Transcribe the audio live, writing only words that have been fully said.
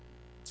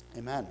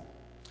Amen.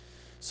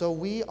 So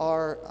we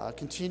are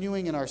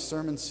continuing in our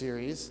sermon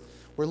series.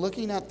 We're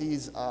looking at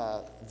these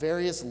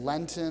various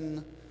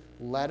Lenten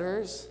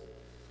letters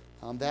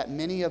that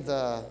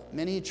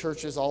many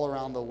churches all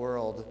around the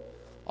world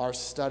are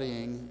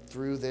studying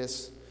through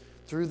this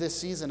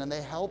season, and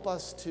they help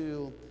us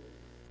to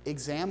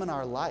examine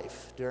our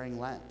life during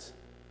Lent.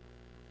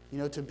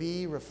 To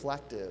be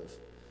reflective,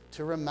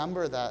 to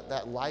remember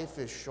that life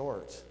is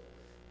short,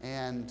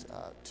 and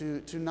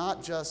to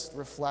not just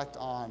reflect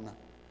on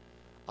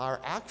our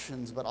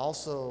actions, but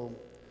also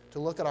to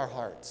look at our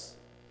hearts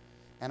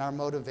and our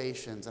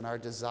motivations and our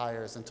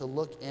desires, and to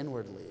look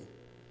inwardly,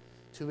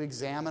 to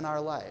examine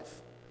our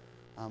life,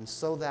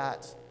 so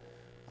that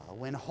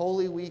when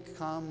Holy Week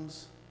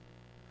comes,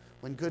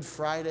 when Good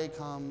Friday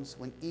comes,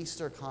 when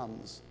Easter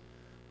comes,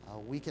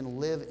 we can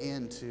live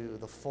into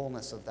the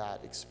fullness of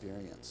that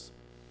experience.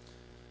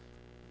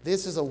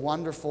 This is a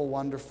wonderful,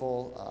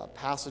 wonderful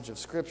passage of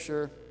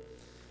Scripture.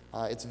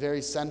 It's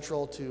very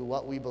central to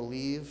what we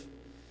believe,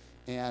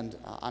 and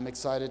I'm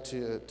excited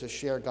to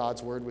share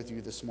God's Word with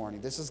you this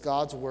morning. This is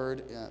God's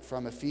Word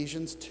from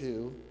Ephesians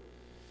 2,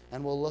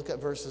 and we'll look at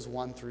verses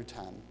 1 through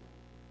 10.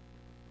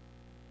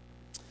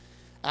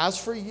 As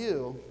for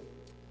you,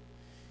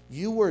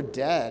 you were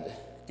dead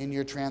in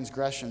your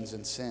transgressions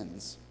and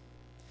sins,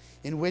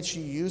 in which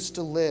you used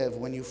to live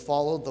when you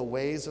followed the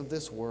ways of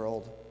this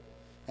world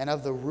and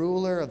of the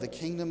ruler of the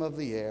kingdom of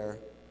the air,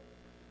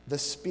 the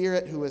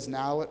Spirit who is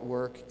now at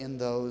work in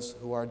those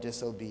who are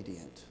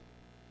disobedient.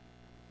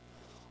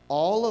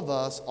 All of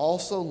us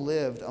also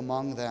lived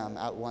among them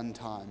at one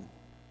time,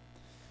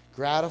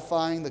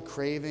 gratifying the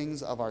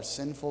cravings of our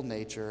sinful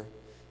nature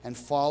and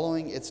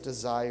following its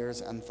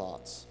desires and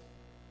thoughts.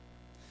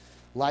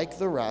 Like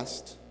the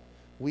rest,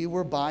 we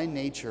were by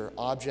nature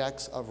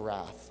objects of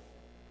wrath.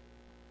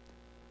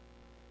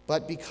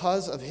 But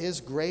because of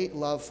his great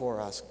love for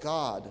us,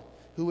 God,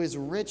 who is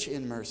rich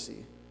in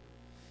mercy,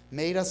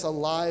 made us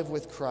alive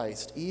with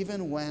Christ,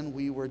 even when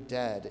we were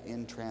dead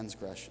in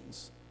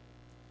transgressions.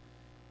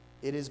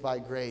 It is by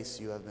grace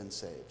you have been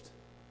saved.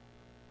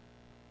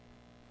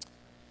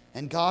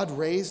 And God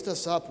raised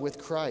us up with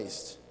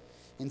Christ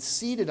and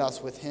seated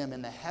us with him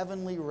in the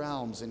heavenly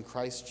realms in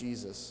Christ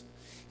Jesus,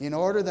 in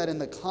order that in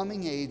the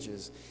coming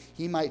ages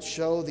he might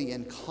show the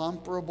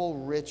incomparable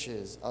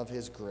riches of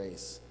his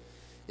grace,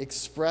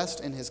 expressed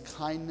in his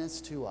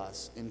kindness to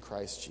us in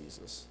Christ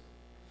Jesus.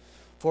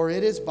 For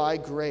it is by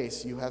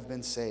grace you have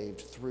been saved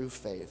through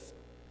faith,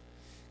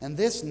 and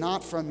this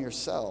not from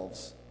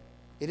yourselves.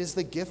 It is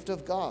the gift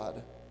of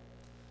God,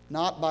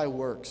 not by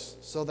works,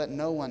 so that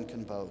no one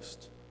can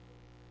boast.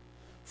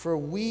 For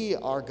we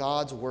are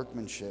God's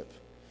workmanship,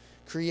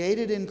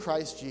 created in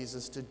Christ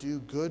Jesus to do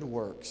good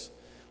works,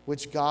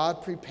 which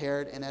God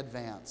prepared in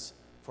advance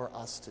for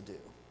us to do.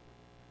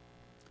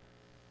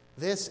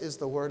 This is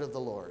the word of the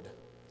Lord.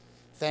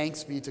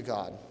 Thanks be to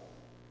God.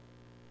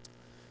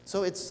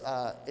 So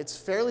it's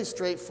fairly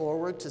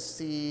straightforward to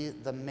see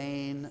the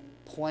main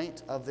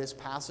point of this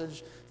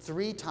passage.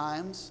 3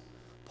 times,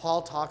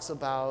 Paul talks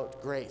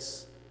about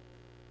grace,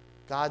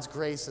 God's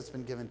grace that's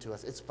been given to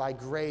us. It's by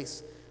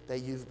grace that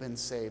you've been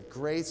saved.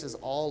 Grace is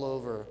all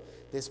over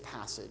this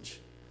passage.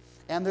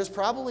 And there's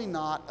probably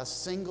not a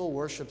single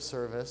worship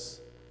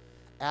service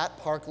at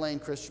Park Lane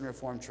Christian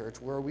Reformed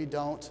Church where we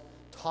don't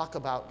talk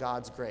about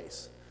God's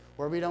grace,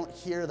 where we don't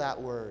hear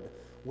that word,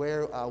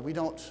 where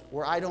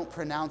I don't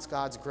pronounce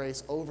God's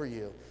grace over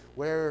you,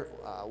 where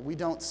we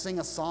don't sing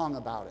a song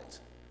about it.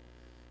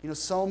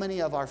 So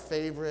many of our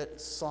favorite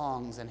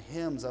songs and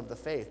hymns of the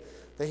faith,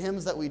 the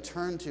hymns that we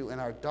turn to in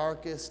our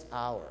darkest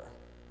hour,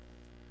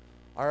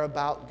 are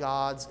about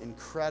God's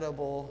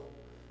incredible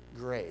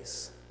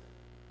grace.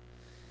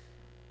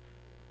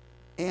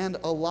 And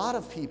a lot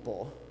of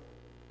people,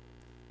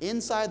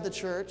 inside the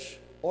church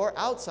or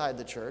outside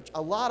the church,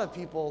 a lot of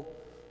people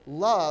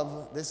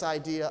love this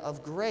idea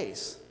of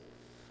grace.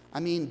 I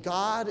mean,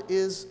 God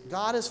is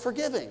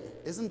forgiving.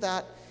 Isn't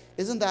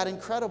that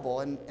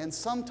incredible? And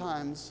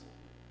sometimes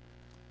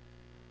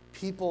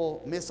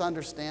people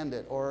misunderstand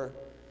it or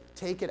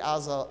take it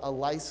as a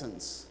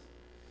license.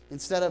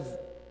 Instead of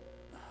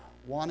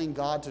wanting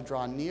God to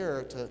draw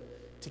nearer,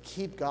 to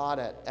keep God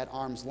at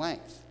arm's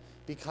length,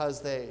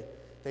 because they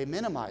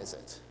minimize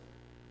it.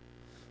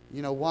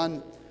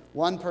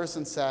 One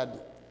person said,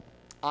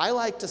 "I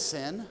like to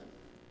sin.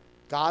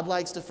 God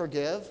likes to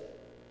forgive.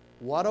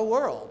 What a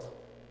world."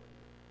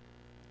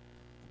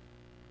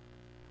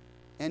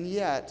 And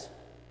yet,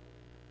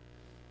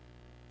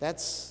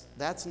 that's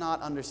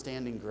not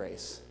understanding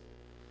grace.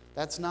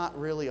 That's not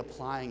really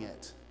applying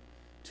it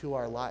to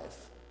our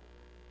life.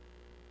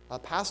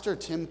 Pastor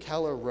Tim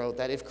Keller wrote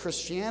that if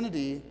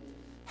Christianity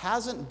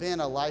hasn't been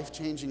a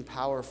life-changing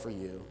power for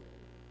you,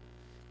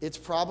 it's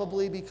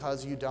probably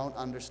because you don't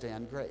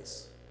understand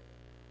grace.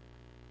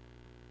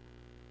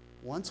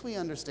 Once we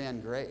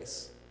understand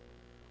grace,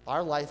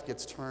 our life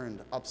gets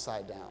turned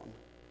upside down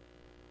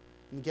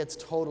and gets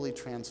totally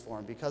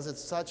transformed, because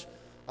it's such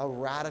a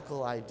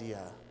radical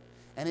idea,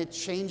 and it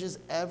changes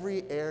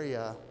every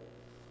area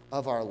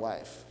of our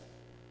life.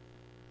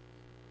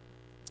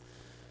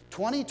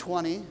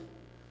 2020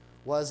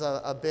 was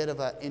a bit of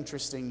an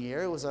interesting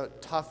year. It was a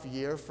tough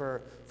year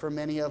for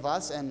many of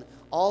us, and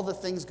all the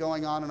things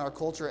going on in our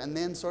culture, and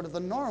then sort of the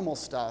normal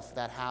stuff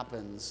that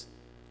happens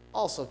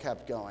also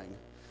kept going.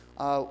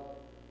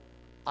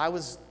 I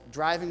was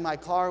driving my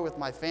car with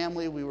my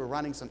family. We were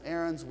running some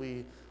errands.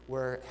 We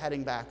were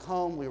heading back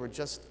home. We were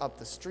just up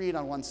the street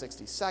on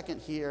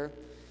 162nd here,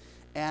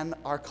 and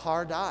our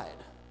car died.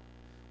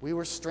 We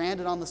were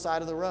stranded on the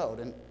side of the road,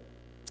 and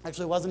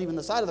actually it wasn't even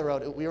the side of the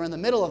road. We were in the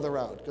middle of the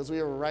road because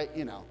we were right,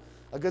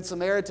 a good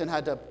Samaritan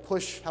had to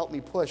help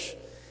me push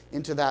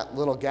into that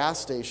little gas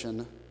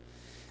station.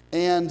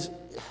 And,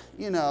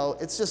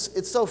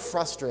 it's so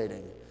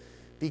frustrating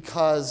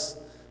because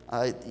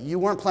you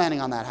weren't planning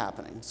on that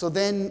happening. So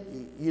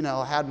then,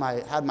 I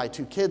had my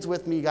two kids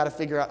with me. You got to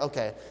figure out,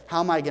 okay, how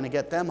am I going to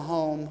get them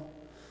home?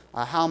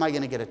 How am I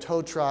going to get a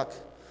tow truck?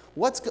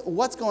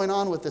 What's going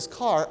on with this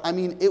car? I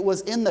mean, it was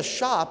in the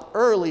shop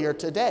earlier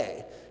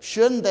today.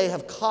 Shouldn't they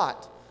have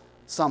caught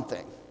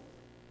something?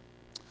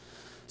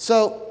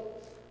 So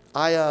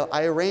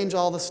I arrange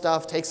all the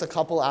stuff. Takes a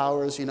couple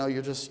hours.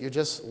 You're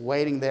just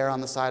waiting there on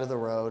the side of the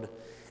road,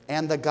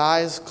 and the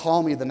guys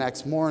call me the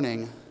next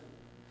morning.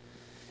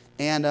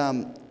 And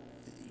I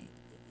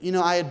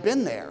had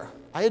been there.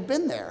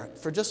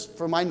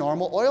 For my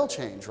normal oil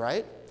change,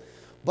 right?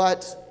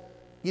 But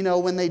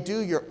when they do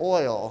your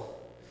oil,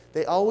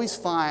 they always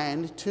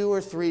find 2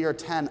 or 3 or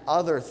 10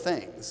 other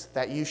things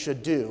that you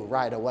should do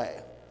right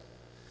away.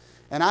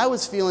 And I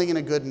was feeling in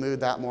a good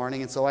mood that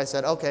morning, and so I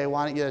said, okay,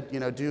 why don't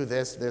you, do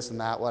this, and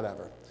that,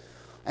 whatever.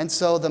 And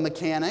so the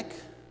mechanic,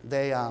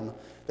 they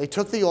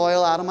took the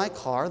oil out of my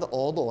car, the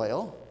old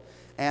oil,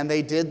 and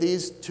they did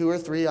these 2 or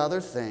 3 other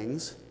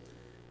things,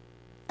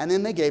 and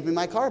then they gave me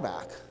my car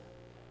back.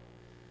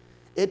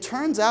 It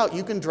turns out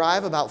you can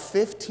drive about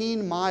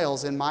 15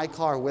 miles in my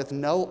car with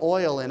no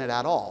oil in it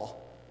at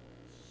all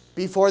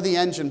before the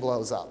engine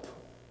blows up.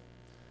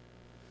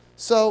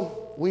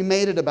 So we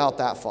made it about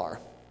that far.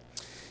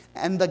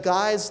 And the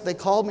guys, they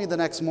called me the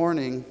next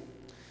morning,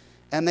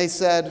 and they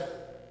said,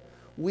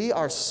 "We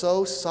are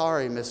so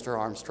sorry, Mr.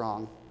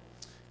 Armstrong."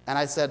 And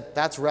I said,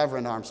 "That's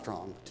Reverend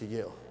Armstrong to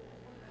you.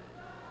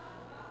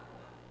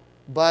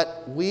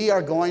 But we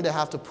are going to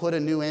have to put a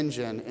new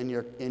engine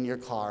in your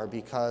car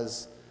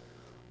because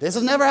this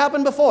has never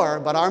happened before,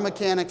 but our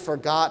mechanic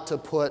forgot to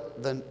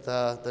put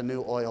the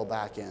new oil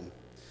back in.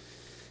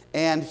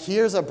 And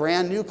here's a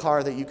brand new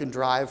car that you can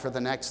drive for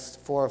the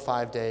next 4 or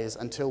 5 days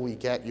until we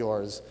get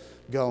yours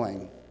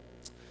going."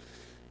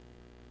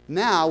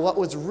 Now, what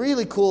was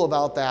really cool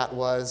about that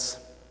was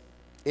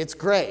it's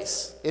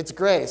grace. It's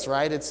grace,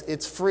 right?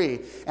 It's free.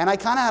 And I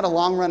kind of had a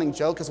long-running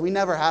joke because we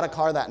never had a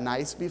car that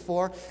nice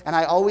before. And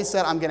I always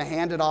said I'm going to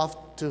hand it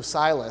off to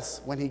Silas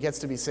when he gets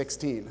to be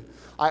 16.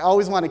 I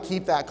always want to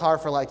keep that car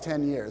for like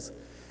 10 years.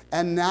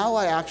 And now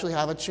I actually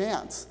have a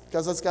chance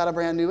because it's got a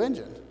brand new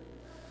engine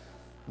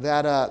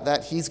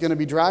that he's going to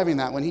be driving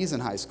that when he's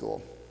in high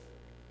school.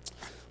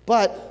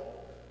 But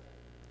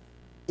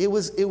it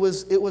was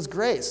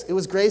grace. It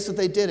was grace that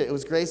they did it. It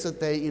was grace that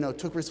they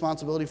took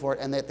responsibility for it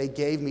and that they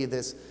gave me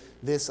this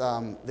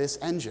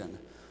engine.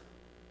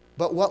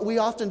 But what we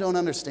often don't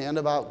understand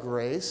about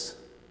grace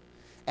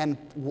and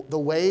the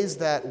ways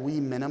that we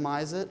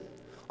minimize it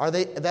are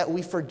that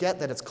we forget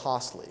that it's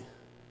costly.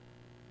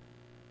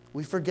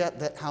 We forget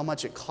that how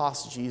much it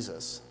cost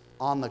Jesus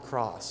on the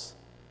cross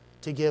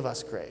to give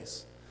us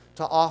grace,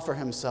 to offer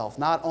himself,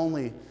 not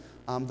only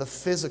the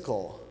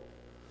physical,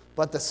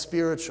 but the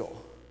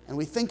spiritual. And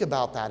we think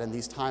about that in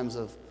these times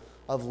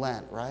of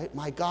Lent, right?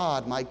 My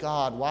God,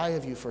 why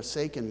have you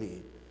forsaken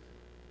me?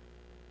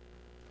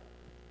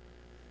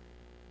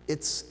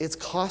 It's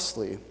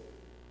costly.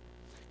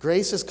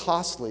 Grace is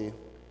costly,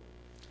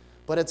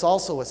 but it's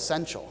also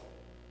essential.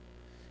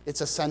 It's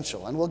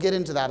essential. And we'll get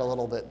into that a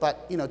little bit.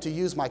 But, to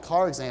use my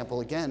car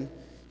example again,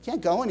 you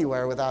can't go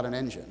anywhere without an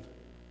engine.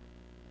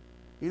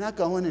 You're not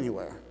going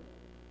anywhere.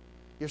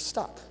 You're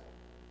stuck.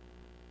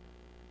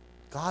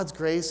 God's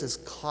grace is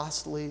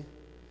costly,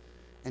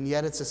 and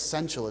yet it's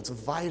essential. It's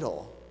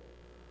vital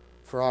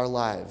for our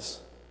lives.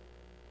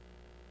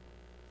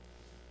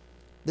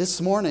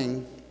 This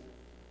morning,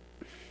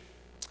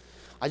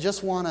 I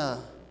just want to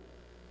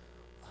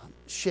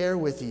share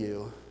with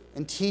you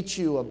and teach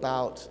you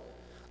about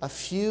a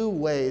few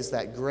ways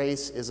that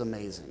grace is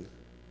amazing.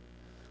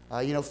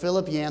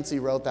 Philip Yancey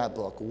wrote that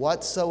book,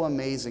 What's So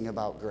Amazing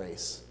About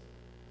Grace?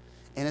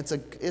 And it's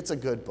a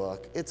good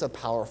book. It's a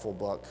powerful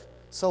book.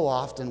 So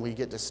often we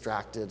get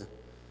distracted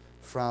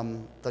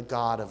from the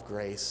God of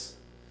grace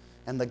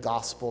and the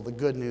gospel, the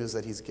good news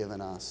that he's given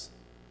us.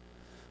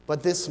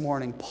 But this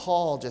morning,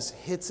 Paul just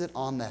hits it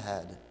on the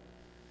head.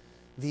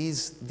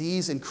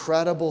 These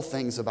incredible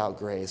things about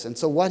grace. And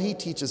so what he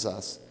teaches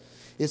us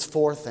is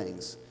 4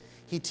 things.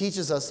 He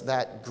teaches us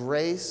that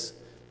grace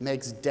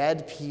makes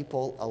dead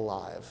people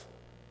alive.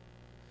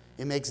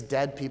 It makes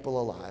dead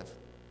people alive.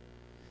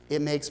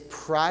 It makes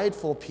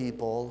prideful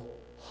people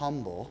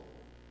humble.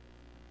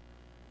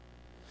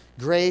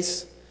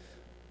 Grace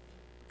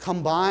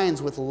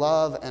combines with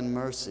love and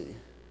mercy.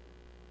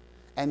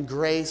 and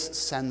grace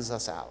sends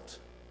us out.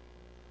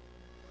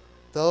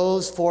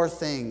 Those four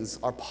things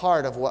are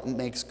part of what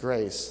makes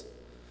grace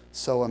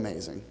so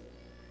amazing.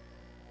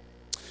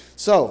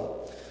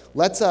 So,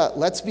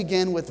 let's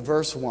begin with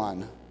verse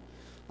 1.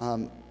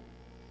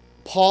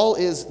 Paul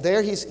is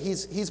there.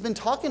 He's been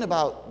talking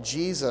about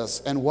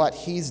Jesus and what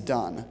he's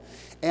done,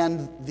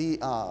 and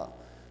the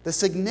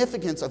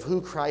significance of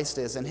who Christ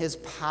is and his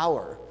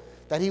power,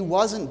 that he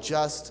wasn't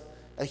just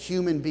a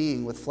human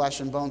being with flesh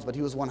and bones, but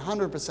he was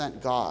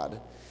 100% God.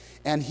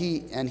 And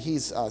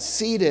he's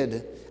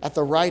seated at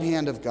the right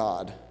hand of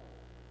God.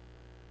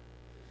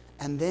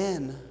 And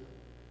then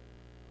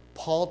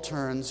Paul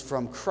turns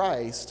from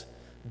Christ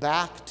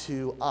back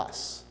to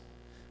us,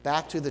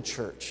 back to the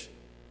church.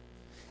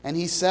 And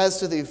he says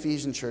to the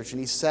Ephesian church, and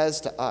he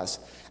says to us,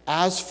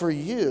 as for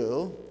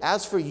you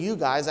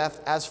guys,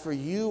 as for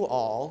you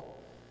all,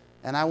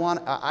 and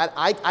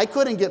I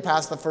couldn't get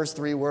past the first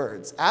three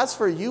words. As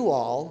for you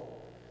all,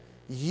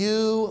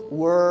 you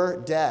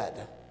were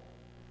dead.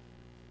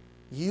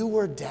 You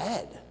were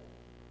dead.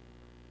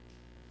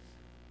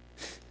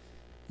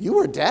 You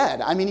were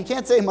dead. I mean, he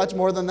can't say much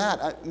more than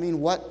that. I mean,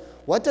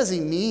 what does he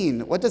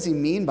mean? What does he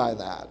mean by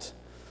that?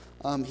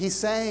 He's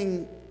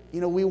saying,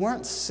 we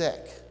weren't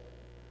sick.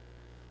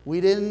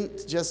 We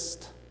didn't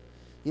just,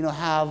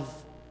 have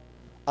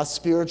a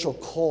spiritual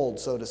cold,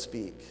 so to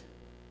speak.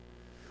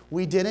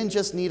 We didn't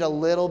just need a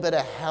little bit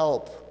of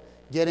help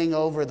getting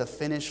over the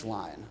finish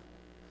line.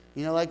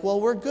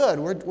 We're good.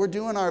 We're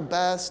doing our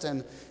best,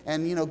 and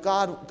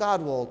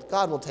God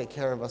will take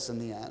care of us in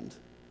the end.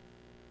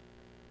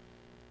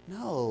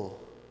 No,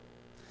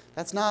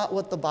 that's not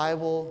what the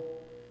Bible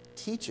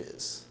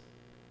teaches.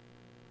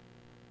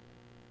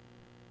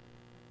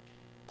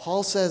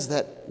 Paul says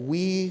that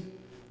we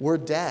were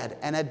dead,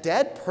 and a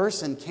dead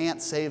person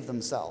can't save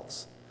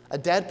themselves. A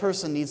dead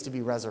person needs to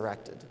be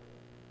resurrected.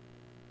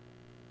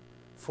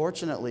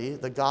 Fortunately,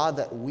 the God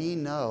that we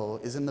know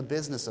is in the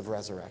business of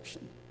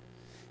resurrection.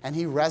 And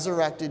he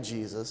resurrected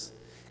Jesus,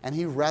 and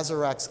he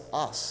resurrects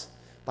us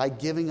by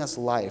giving us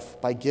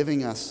life, by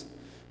giving us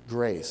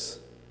grace.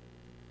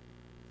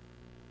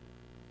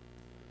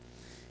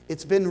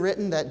 It's been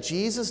written that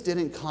Jesus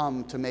didn't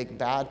come to make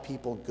bad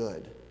people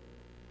good.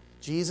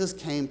 Jesus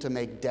came to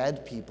make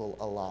dead people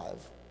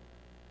alive.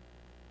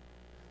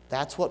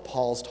 That's what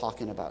Paul's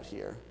talking about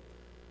here.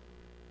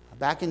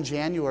 Back in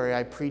January,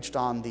 I preached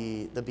on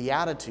the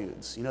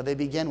Beatitudes. They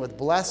begin with,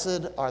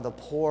 "Blessed are the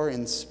poor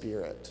in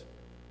spirit."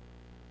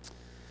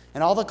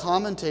 And all the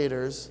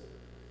commentators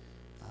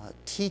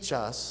teach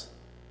us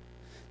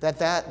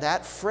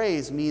that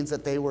phrase means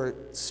that they were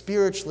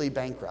spiritually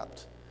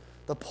bankrupt.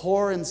 The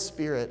poor in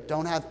spirit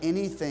don't have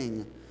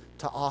anything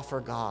to offer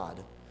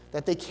God,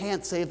 that they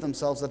can't save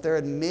themselves, that they're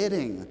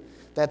admitting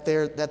that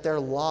they're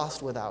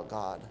lost without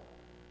God,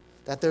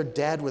 that they're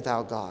dead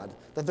without God,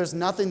 that there's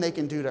nothing they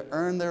can do to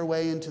earn their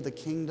way into the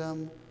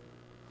kingdom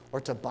or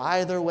to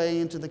buy their way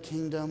into the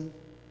kingdom.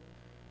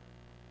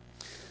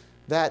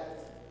 That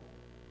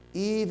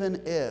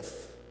even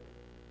if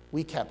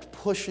we kept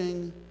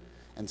pushing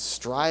and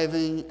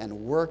striving and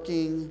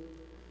working,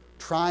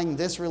 trying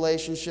this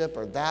relationship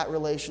or that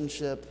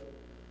relationship,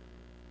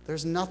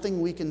 there's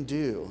nothing we can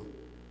do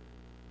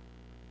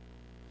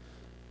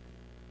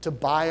to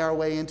buy our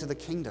way into the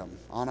kingdom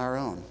on our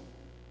own.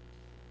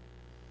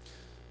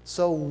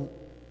 So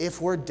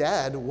if we're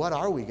dead, what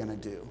are we going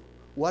to do?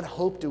 What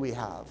hope do we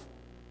have?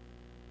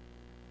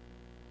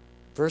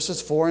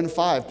 Verses 4 and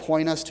 5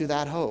 point us to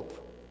that hope.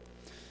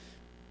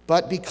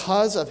 But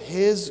because of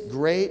his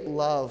great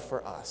love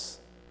for us,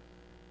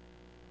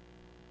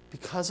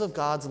 because of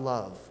God's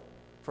love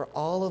for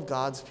all of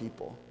God's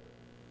people,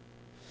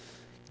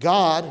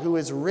 God, who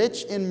is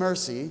rich in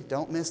mercy,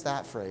 don't miss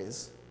that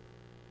phrase,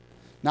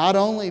 not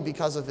only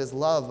because of his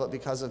love, but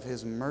because of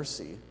his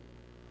mercy.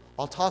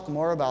 I'll talk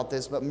more about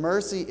this, but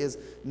mercy is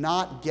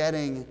not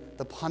getting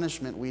the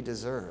punishment we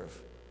deserve.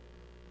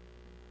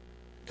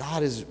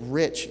 God is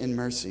rich in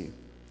mercy.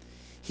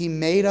 He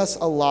made us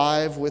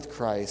alive with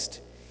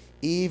Christ,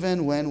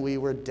 even when we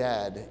were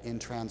dead in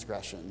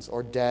transgressions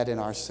or dead in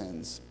our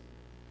sins.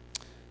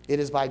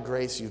 It is by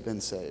grace you've been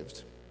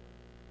saved.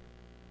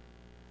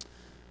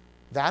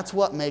 That's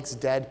what makes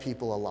dead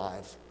people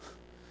alive.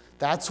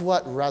 That's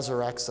what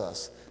resurrects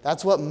us.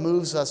 That's what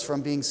moves us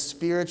from being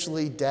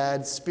spiritually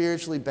dead,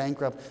 spiritually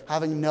bankrupt,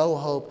 having no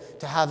hope,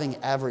 to having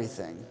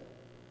everything,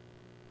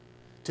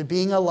 to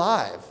being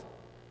alive.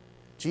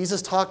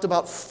 Jesus talked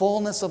about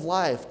fullness of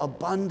life,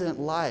 abundant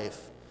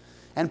life.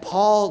 And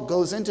Paul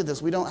goes into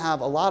this. We don't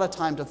have a lot of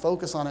time to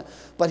focus on it,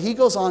 but he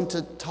goes on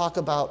to talk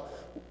about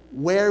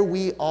where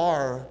we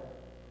are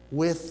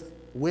with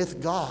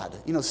God,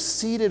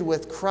 seated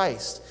with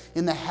Christ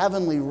in the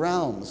heavenly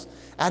realms,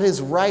 at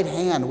his right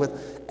hand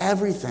with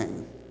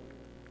everything.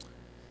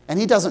 And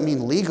he doesn't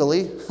mean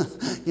legally.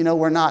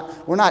 We're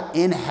not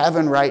in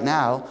heaven right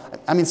now.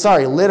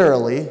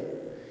 Literally.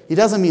 He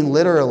doesn't mean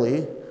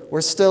literally. We're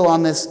still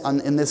in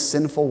this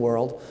sinful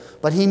world,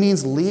 but he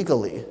means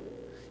legally.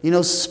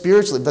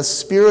 Spiritually, the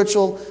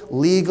spiritual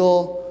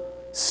legal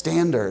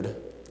standard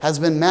has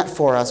been met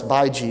for us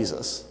by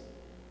Jesus.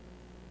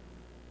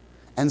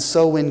 And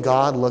so when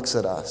God looks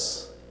at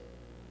us,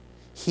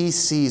 he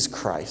sees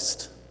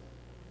Christ.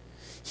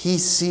 He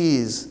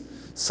sees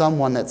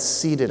someone that's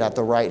seated at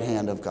the right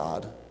hand of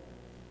God,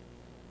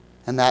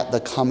 and that the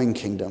coming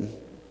kingdom.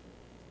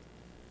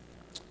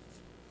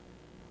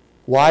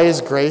 Why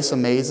is grace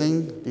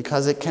amazing?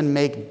 Because it can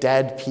make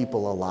dead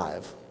people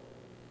alive.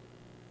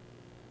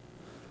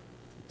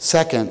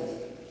 Second,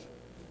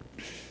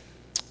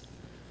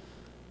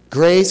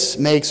 grace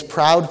makes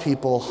proud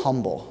people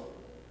humble.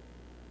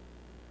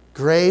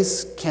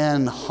 Grace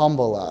can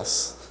humble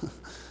us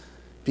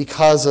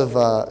because of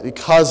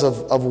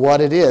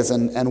what it is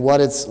and what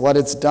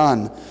it's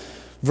done.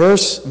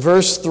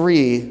 Verse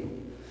 3,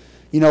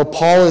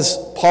 Paul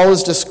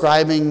is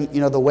describing,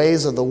 the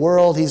ways of the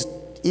world. He's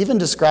even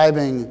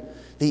describing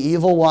the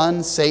evil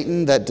one,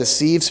 Satan, that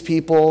deceives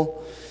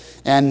people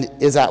and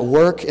is at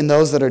work in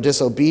those that are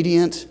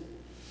disobedient.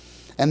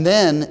 And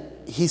then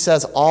he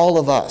says all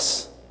of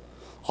us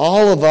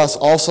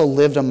also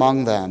lived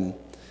among them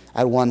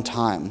at one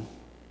time.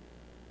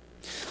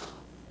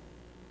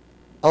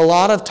 A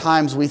lot of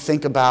times we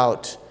think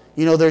about,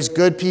 there's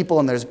good people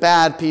and there's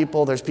bad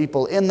people. There's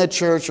people in the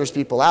church, there's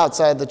people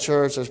outside the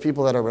church, there's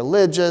people that are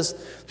religious,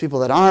 people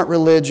that aren't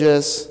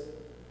religious.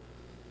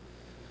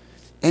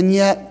 And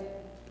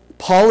yet,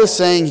 Paul is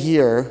saying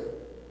here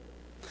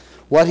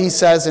what he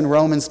says in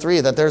Romans 3,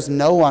 that there's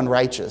no one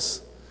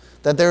righteous,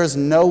 that there is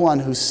no one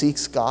who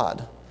seeks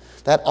God,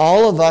 that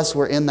all of us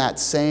were in that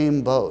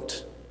same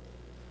boat,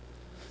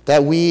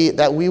 that we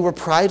were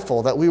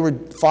prideful, that we were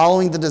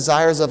following the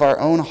desires of our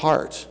own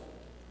heart.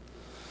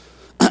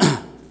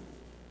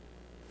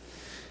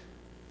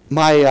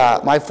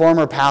 My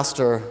former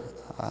pastor,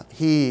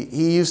 he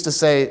used to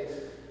say,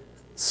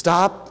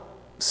 stop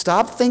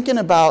thinking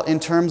about in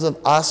terms of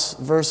us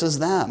versus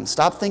them.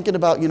 Stop thinking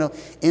about,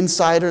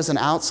 insiders and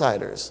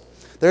outsiders.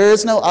 There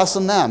is no us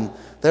and them.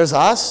 There's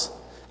us,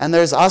 and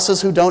there's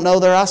us's who don't know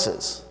they're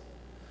us's.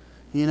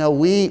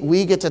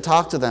 We get to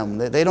talk to them.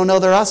 They don't know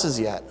they're us's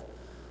yet,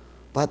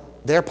 but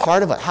they're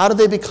part of it. How do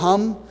they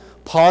become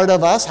part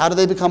of us? How do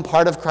they become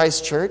part of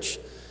Christ's church?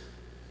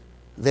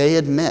 They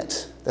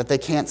admit that they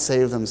can't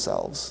save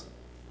themselves.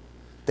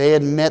 They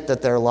admit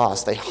that they're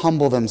lost. They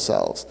humble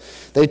themselves.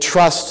 They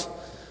trust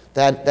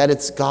that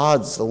it's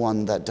God's the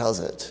one that does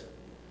it,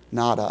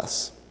 not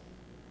us.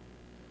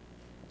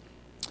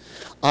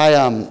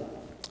 I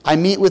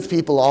meet with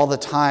people all the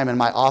time in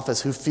my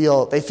office who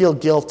feel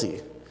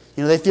guilty.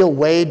 They feel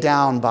weighed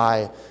down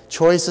by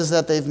choices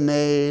that they've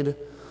made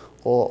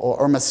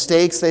or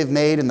mistakes they've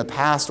made in the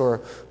past, or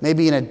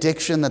maybe an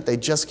addiction that they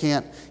just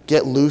can't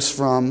get loose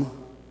from.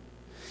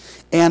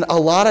 And a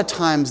lot of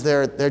times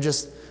they're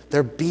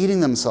beating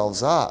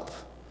themselves up.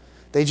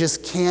 They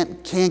just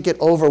can't get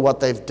over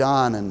what they've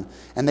done,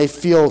 and they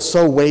feel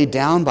so weighed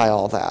down by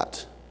all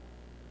that.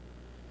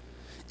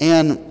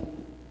 And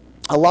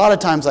a lot of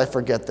times I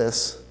forget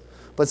this,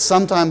 but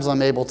sometimes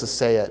I'm able to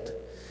say it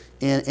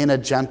in a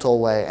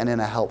gentle way and in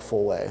a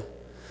helpful way.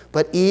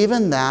 But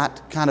even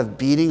that kind of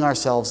beating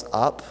ourselves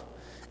up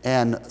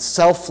and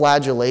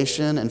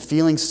self-flagellation and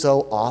feeling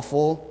so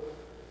awful,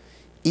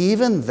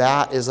 even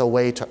that is a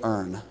way to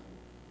earn.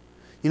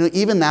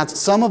 Even that,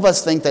 some of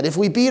us think that if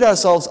we beat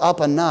ourselves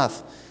up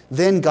enough,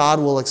 then God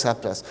will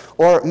accept us.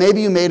 Or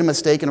maybe you made a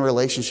mistake in a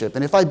relationship,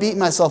 and if I beat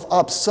myself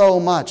up so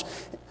much,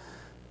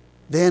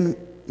 then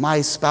my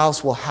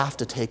spouse will have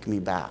to take me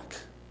back.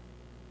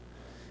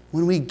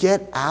 When we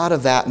get out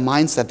of that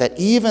mindset that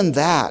even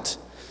that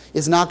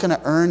is not going to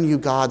earn you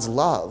God's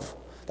love,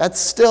 that's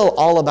still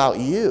all about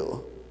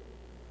you,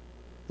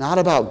 not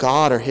about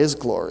God or His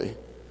glory.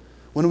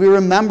 When we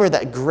remember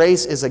that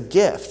grace is a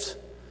gift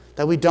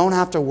that we don't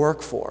have to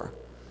work for,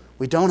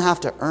 we don't have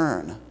to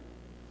earn,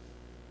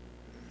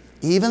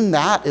 even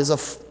that is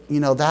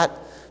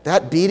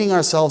that beating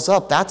ourselves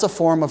up, that's a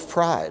form of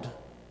pride.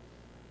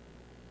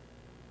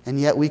 And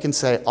yet we can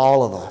say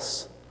all of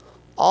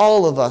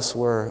us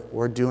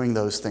were doing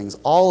those things.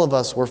 All of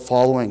us were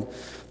following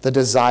the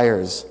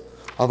desires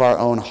of our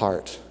own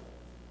heart.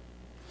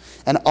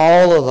 And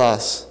all of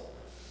us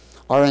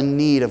are in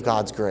need of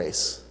God's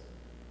grace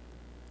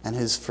and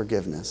His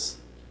forgiveness.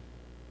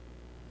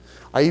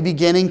 Are you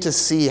beginning to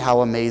see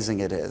how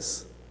amazing it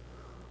is,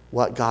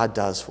 what God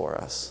does for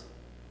us?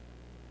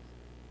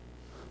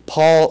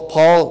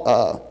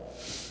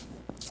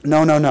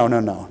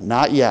 No,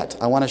 not yet.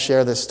 I want to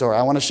share this story.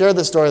 I want to share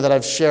this story that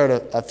I've shared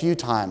a few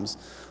times,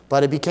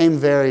 but it became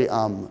very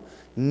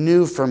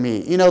new for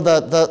me.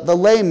 The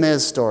Les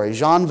Mis story,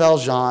 Jean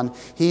Valjean,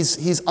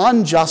 he's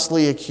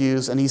unjustly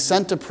accused and he's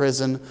sent to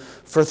prison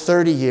for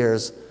 30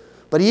 years.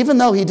 But even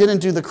though he didn't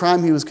do the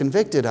crime he was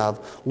convicted of,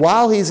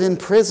 while he's in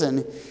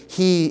prison,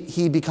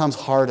 he becomes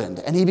hardened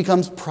and he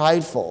becomes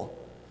prideful.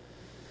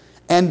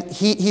 And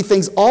he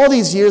thinks all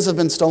these years have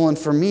been stolen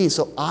from me,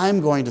 so I'm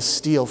going to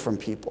steal from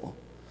people.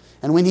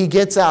 And when he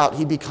gets out,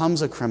 he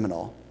becomes a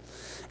criminal.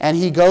 And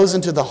he goes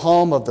into the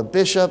home of the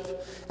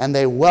bishop, and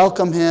they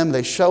welcome him,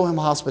 they show him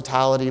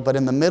hospitality, but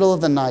in the middle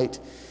of the night,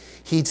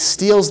 he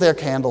steals their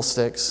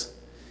candlesticks,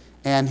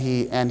 and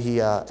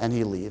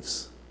he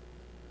leaves.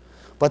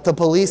 But the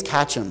police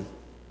catch him,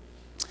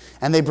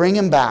 and they bring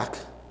him back.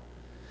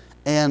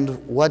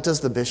 And what does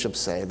the bishop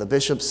say? The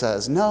bishop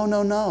says, no,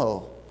 no,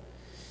 no.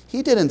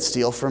 He didn't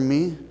steal from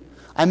me.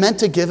 I meant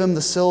to give him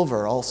the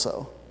silver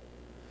also.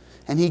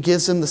 And he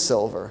gives him the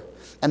silver.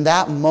 And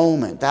that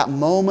moment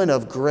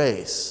of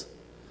grace,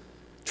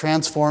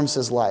 transforms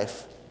his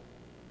life.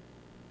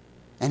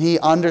 And he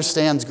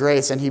understands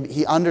grace, and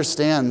he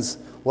understands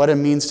what it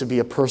means to be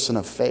a person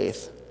of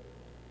faith.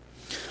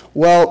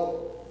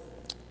 Well,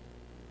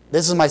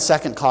 this is my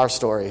second car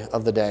story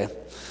of the day.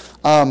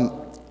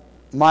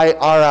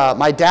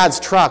 My dad's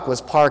truck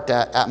was parked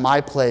at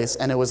my place,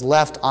 and it was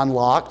left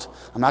unlocked.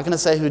 I'm not going to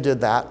say who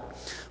did that,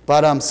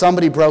 but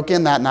somebody broke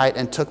in that night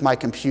and took my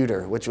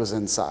computer, which was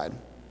inside.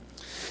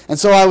 And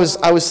so I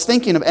was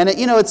thinking of, and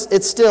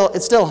it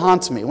still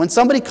haunts me. When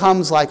somebody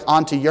comes like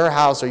onto your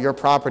house or your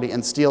property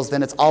and steals,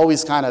 then it's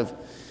always kind of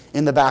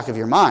in the back of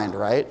your mind,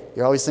 right?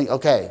 You're always thinking,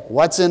 okay,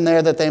 what's in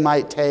there that they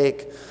might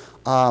take?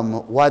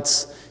 You're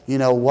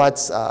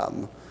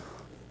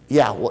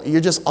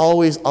just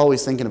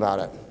always thinking about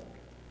it.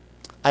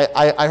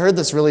 I heard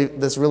this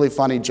really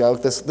funny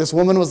joke. This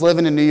woman was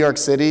living in New York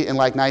City in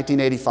like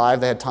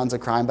 1985. They had tons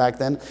of crime back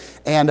then,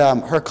 and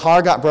her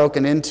car got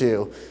broken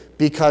into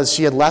because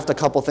she had left a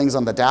couple things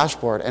on the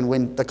dashboard. And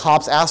when the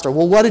cops asked her,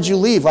 well, what did you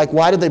leave? Like,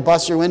 why did they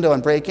bust your window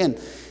and break in?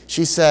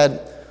 She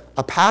said,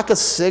 a pack of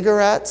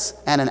cigarettes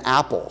and an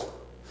apple.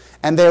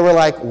 And they were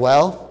like,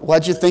 well,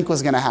 what'd you think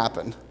was going to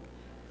happen?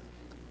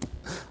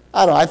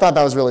 I don't know. I thought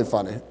that was really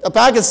funny. A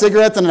pack of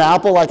cigarettes and an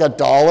apple, like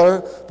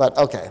 $1, but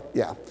okay,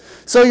 yeah.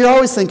 So you're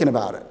always thinking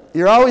about it.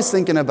 You're always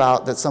thinking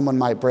about that someone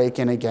might break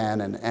in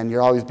again, and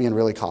you're always being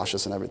really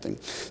cautious and everything.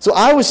 So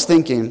I was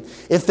thinking,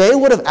 if they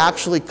would have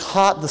actually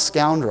caught the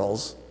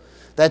scoundrels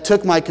that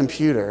took my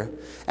computer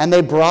and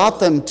they brought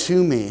them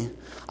to me,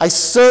 I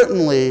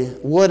certainly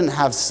wouldn't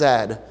have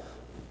said,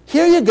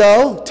 here you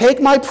go,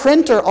 take my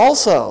printer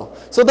also,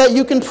 so that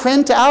you can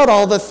print out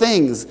all the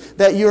things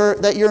that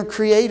you're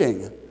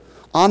creating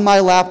on my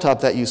laptop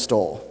that you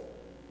stole.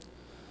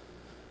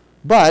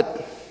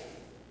 But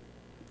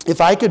if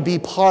I could be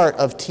part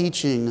of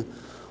teaching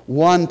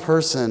one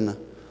person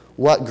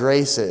what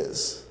grace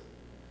is,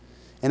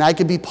 and I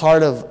could be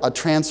part of a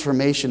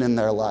transformation in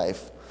their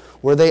life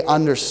where they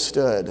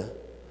understood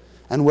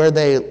and where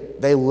they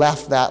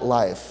left that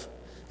life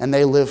and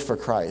they lived for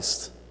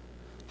Christ,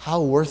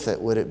 how worth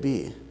it would it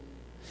be?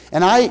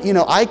 And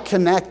I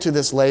connect to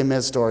this Les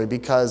Mis story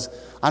because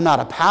I'm not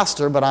a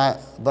pastor, but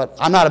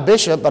I'm not a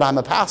bishop, but I'm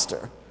a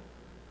pastor.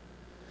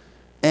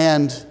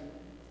 And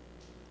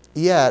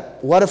yet,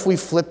 what if we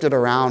flipped it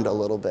around a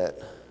little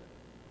bit?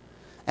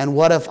 And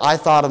what if I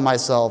thought of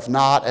myself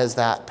not as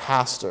that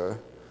pastor,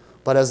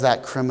 but as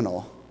that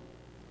criminal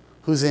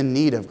who's in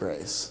need of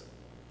grace,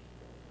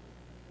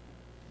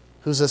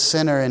 who's a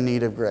sinner in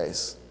need of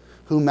grace,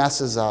 who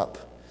messes up,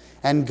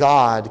 and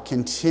God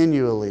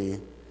continually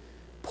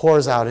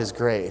pours out his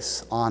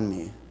grace on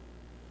me.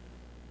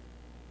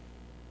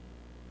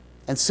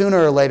 And sooner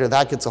or later,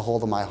 that gets a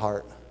hold of my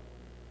heart.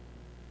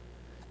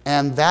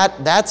 And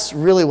that's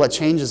really what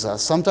changes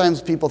us.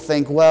 Sometimes people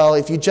think, well,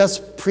 if you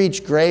just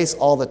preach grace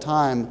all the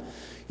time,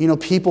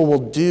 people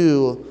will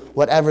do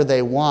whatever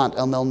they want,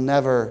 and they'll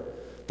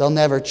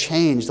never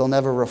change, they'll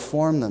never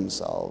reform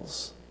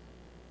themselves.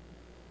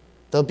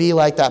 They'll be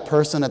like that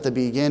person at the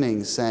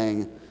beginning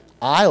saying,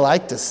 I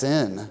like to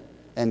sin,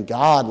 and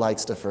God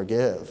likes to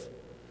forgive.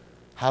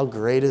 How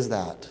great is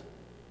that?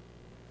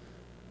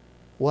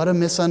 What a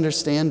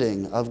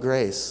misunderstanding of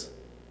grace.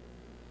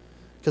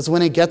 Because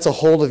when it gets a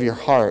hold of your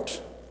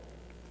heart,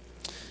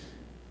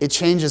 it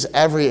changes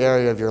every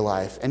area of your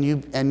life, and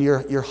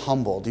you're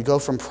humbled. You go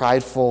from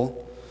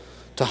prideful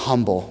to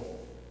humble.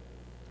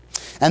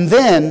 And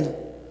then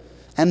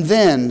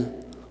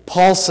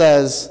Paul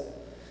says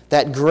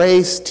that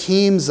grace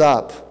teams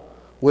up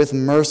with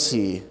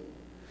mercy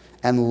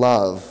and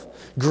love.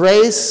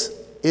 Grace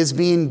is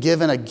being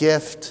given a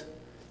gift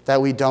that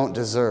we don't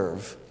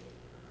deserve.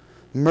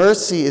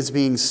 Mercy is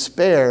being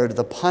spared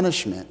the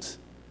punishment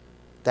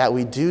that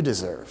we do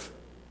deserve.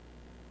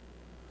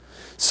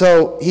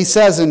 So he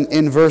says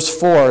in verse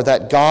 4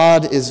 that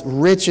God is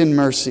rich in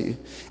mercy.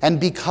 And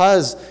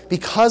because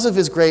of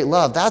his great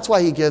love, that's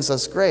why he gives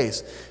us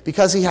grace.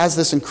 Because he has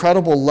this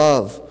incredible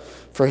love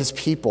for his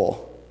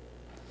people.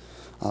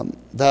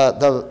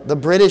 The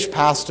British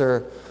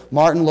pastor,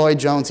 Martin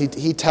Lloyd-Jones,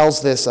 he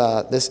tells this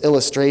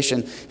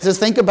illustration. He says,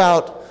 think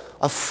about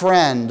a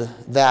friend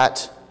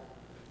that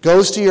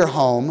goes to your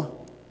home,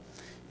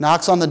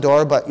 knocks on the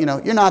door, but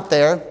you're not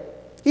there.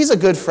 He's a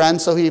good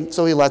friend, so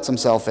he lets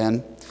himself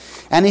in.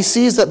 And he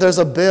sees that there's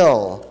a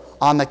bill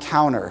on the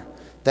counter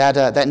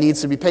that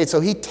needs to be paid. So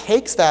he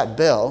takes that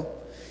bill,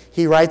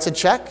 he writes a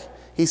check,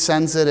 he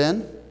sends it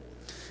in,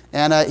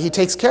 and he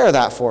takes care of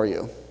that for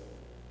you.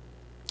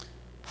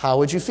 How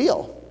would you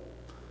feel?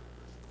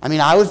 I mean,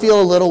 I would feel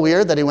a little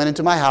weird that he went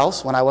into my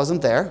house when I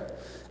wasn't there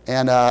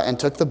and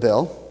took the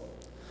bill.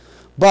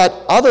 But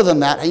other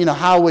than that,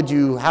 how would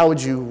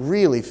you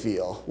really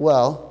feel?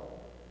 Well,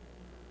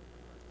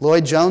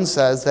 Lloyd Jones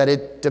says that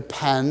it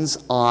depends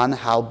on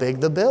how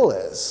big the bill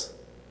is.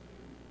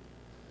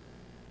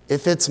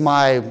 If it's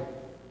my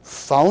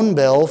phone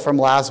bill from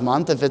last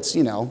month, if it's,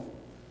 $40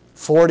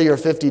 or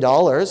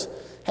 $50,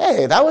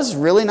 hey, that was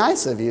really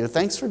nice of you.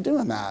 Thanks for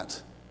doing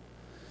that.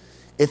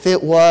 If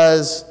it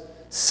was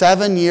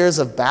 7 years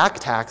of back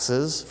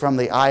taxes from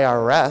the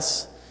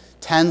IRS,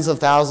 tens of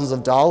thousands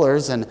of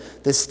dollars, and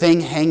this thing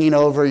hanging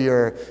over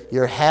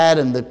your head,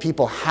 and the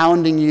people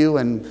hounding you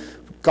and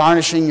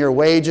garnishing your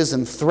wages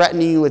and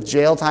threatening you with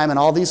jail time and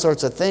all these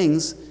sorts of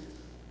things,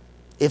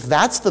 if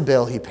that's the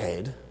bill he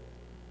paid,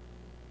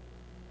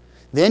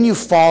 then you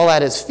fall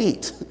at his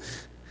feet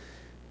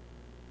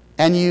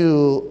and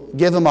you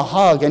give him a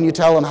hug and you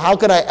tell him, how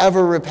could I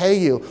ever repay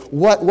you?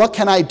 What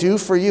can I do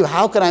for you?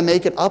 How can I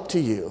make it up to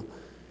you?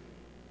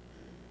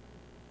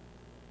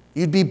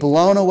 You'd be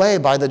blown away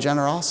by the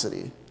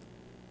generosity.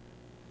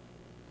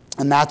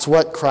 And that's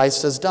what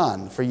Christ has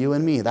done for you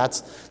and me.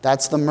 That's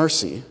the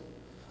mercy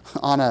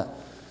on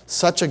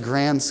such a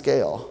grand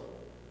scale.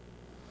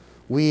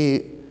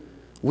 We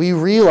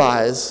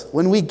realize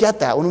when we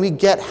get that, when we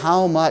get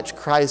how much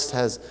Christ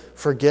has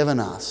forgiven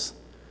us,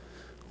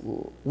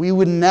 we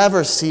would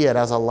never see it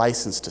as a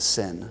license to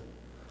sin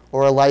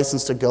or a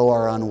license to go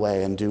our own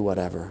way and do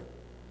whatever.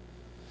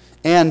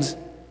 And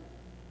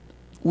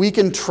we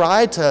can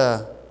try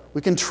to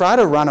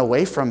run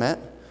away from it.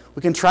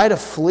 We can try to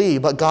flee,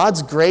 but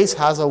God's grace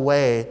has a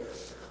way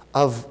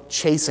of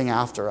chasing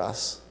after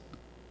us.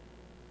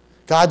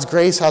 God's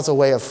grace has a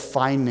way of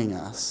finding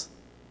us.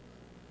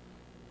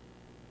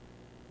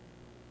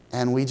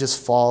 And we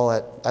just fall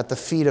at the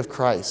feet of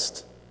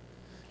Christ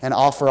and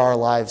offer our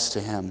lives to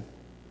him.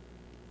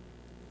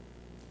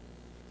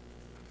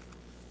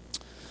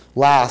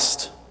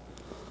 Last,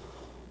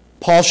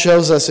 Paul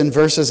shows us in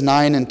verses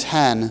 9 and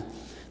 10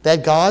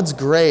 that God's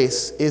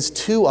grace is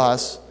to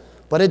us,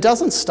 but it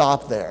doesn't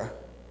stop there.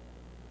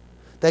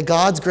 That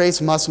God's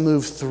grace must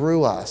move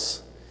through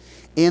us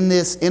in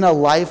a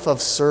life of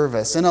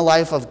service, in a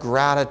life of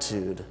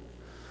gratitude.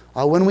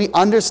 When we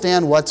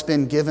understand what's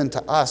been given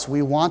to us,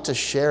 we want to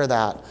share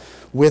that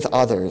with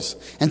others.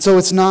 And so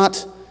it's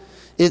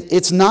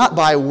not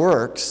by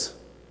works,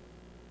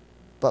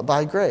 but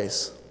by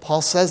grace.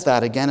 Paul says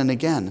that again and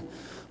again.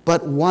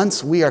 But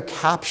once we are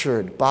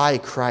captured by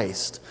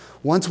Christ,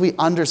 once we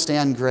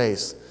understand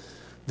grace,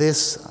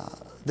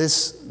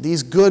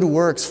 these good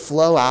works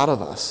flow out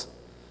of us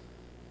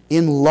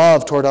in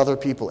love toward other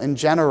people, in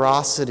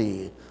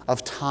generosity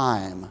of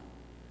time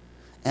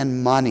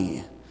and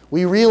money.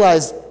 We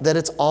realize that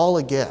it's all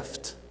a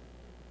gift.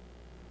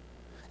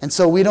 And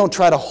so we don't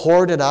try to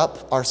hoard it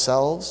up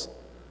ourselves,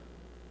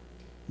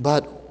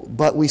 but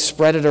we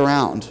spread it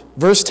around.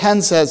 Verse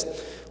 10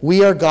 says,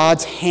 we are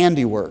God's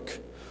handiwork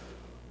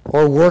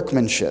or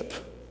workmanship.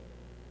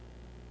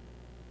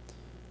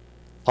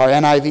 Our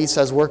NIV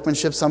says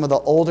workmanship. Some of the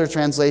older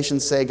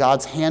translations say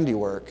God's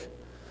handiwork.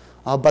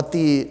 But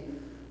the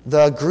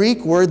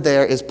Greek word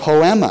there is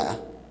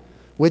poema,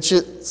 which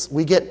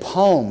we get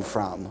poem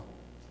from.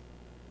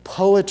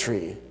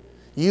 Poetry.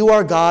 You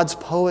are God's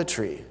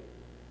poetry.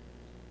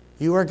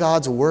 You are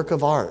God's work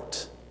of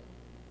art.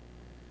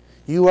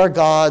 You are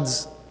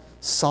God's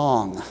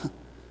song.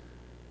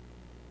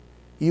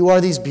 You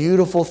are these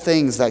beautiful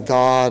things that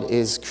God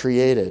is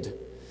created,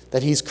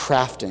 that he's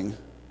crafting.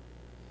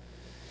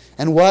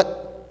 And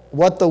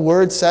what the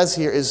word says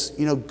here is,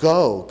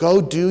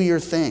 go do your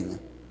thing.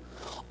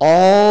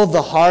 All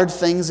the hard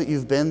things that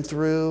you've been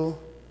through,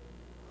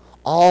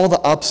 all the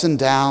ups and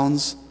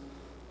downs,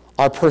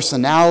 our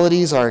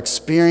personalities, our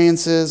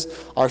experiences,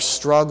 our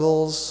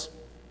struggles,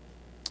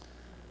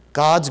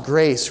 God's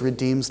grace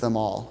redeems them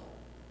all.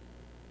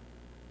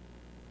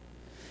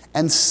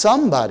 And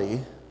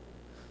somebody,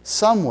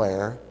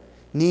 somewhere,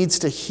 needs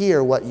to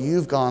hear what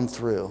you've gone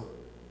through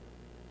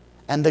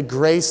and the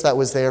grace that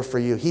was there for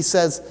you. He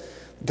says,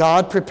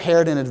 God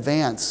prepared in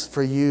advance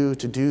for you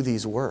to do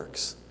these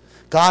works.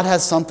 God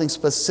has something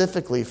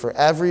specifically for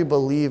every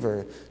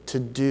believer to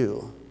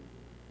do.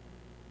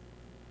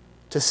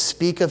 To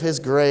speak of his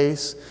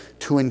grace,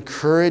 to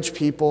encourage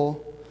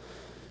people,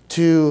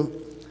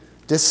 to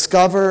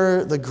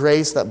discover the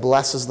grace that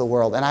blesses the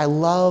world. And I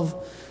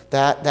love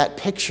that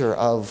picture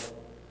of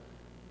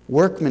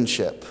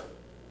workmanship,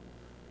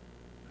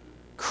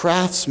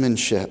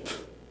 craftsmanship,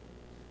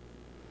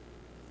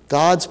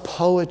 God's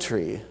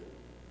poetry.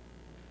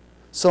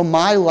 So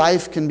my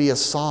life can be a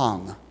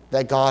song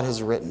that God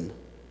has written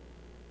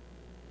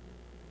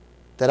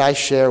that I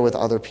share with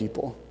other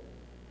people.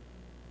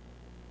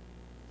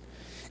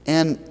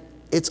 And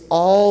it's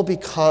all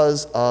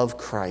because of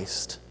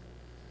Christ.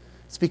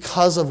 It's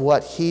because of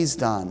what he's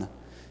done.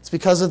 It's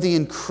because of the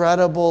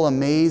incredible,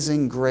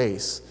 amazing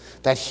grace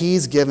that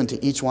he's given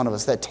to each one of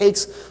us, that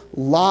takes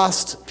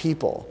lost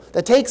people,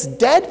 that takes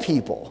dead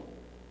people,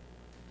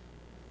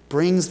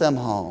 brings them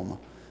home,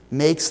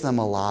 makes them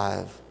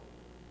alive,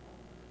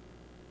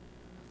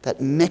 that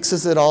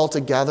mixes it all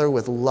together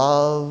with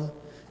love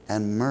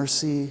and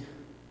mercy,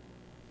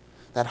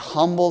 that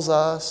humbles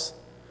us,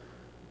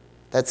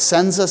 that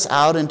sends us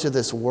out into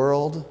this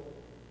world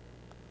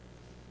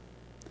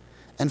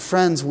And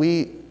friends,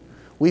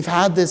 we've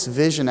had this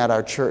vision at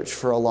our church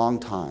for a long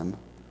time.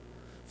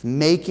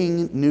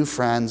 Making new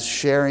friends,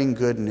 sharing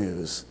good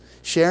news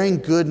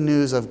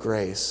of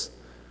grace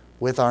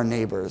with our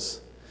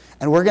neighbors.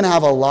 And we're going to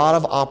have a lot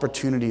of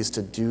opportunities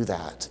to do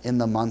that in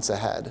the months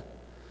ahead.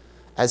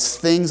 As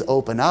things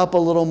open up a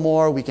little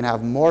more, we can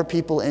have more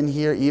people in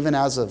here, even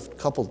as of a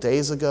couple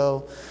days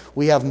ago.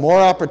 We have more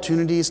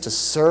opportunities to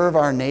serve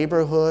our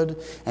neighborhood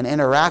and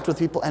interact with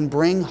people and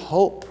bring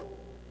hope.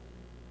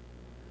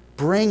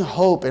 Bring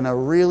hope in a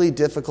really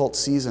difficult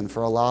season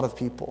for a lot of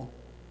people.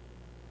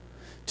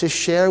 To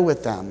share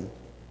with them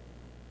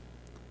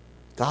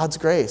God's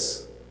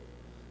grace.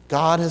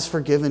 God has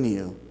forgiven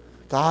you.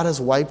 God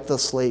has wiped the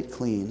slate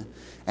clean.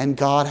 And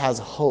God has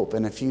hope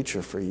and a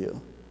future for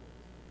you.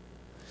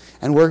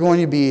 And we're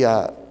going to be,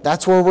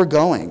 that's where we're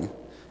going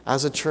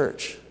as a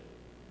church.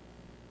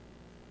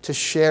 To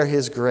share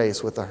his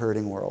grace with a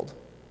hurting world.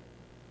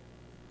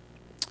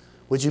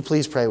 Would you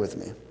please pray with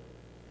me?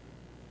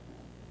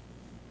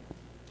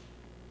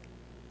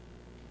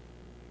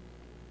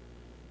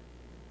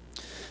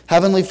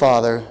 Heavenly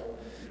Father,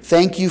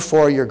 thank you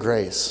for your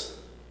grace.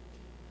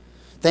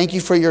 Thank you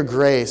for your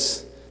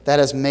grace that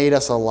has made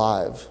us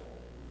alive.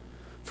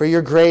 For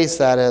your grace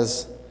that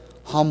has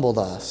humbled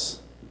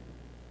us.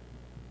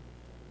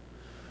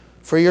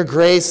 For your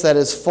grace that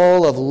is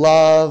full of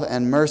love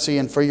and mercy,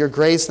 and for your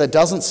grace that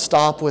doesn't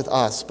stop with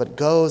us, but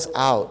goes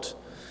out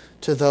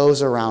to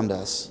those around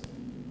us.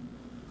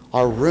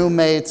 Our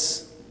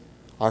roommates,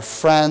 our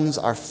friends,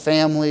 our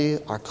family,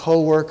 our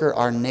co-worker,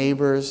 our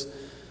neighbors.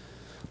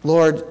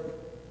 Lord,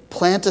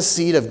 plant a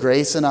seed of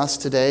grace in us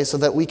today so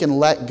that we can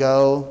let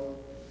go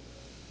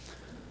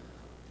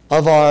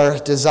of our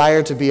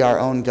desire to be our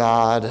own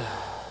God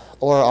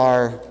or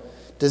our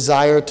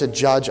desire to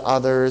judge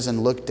others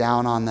and look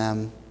down on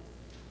them.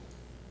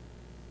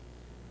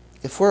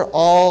 If we're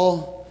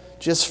all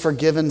just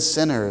forgiven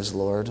sinners,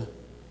 Lord,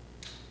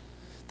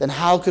 then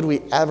how could we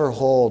ever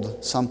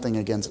hold something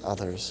against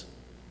others?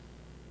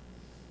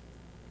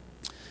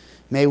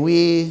 May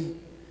we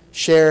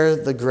share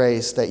the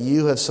grace that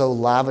you have so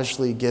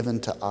lavishly given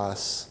to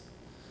us.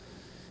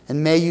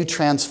 And may you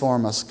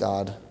transform us,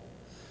 God,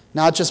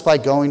 not just by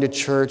going to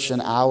church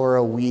an hour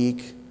a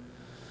week,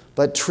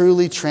 but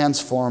truly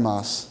transform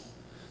us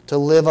to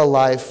live a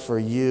life for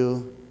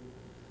you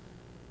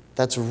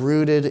that's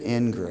rooted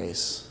in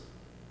grace.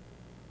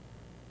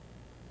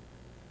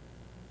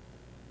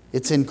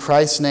 It's in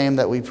Christ's name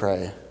that we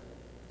pray.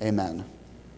 Amen.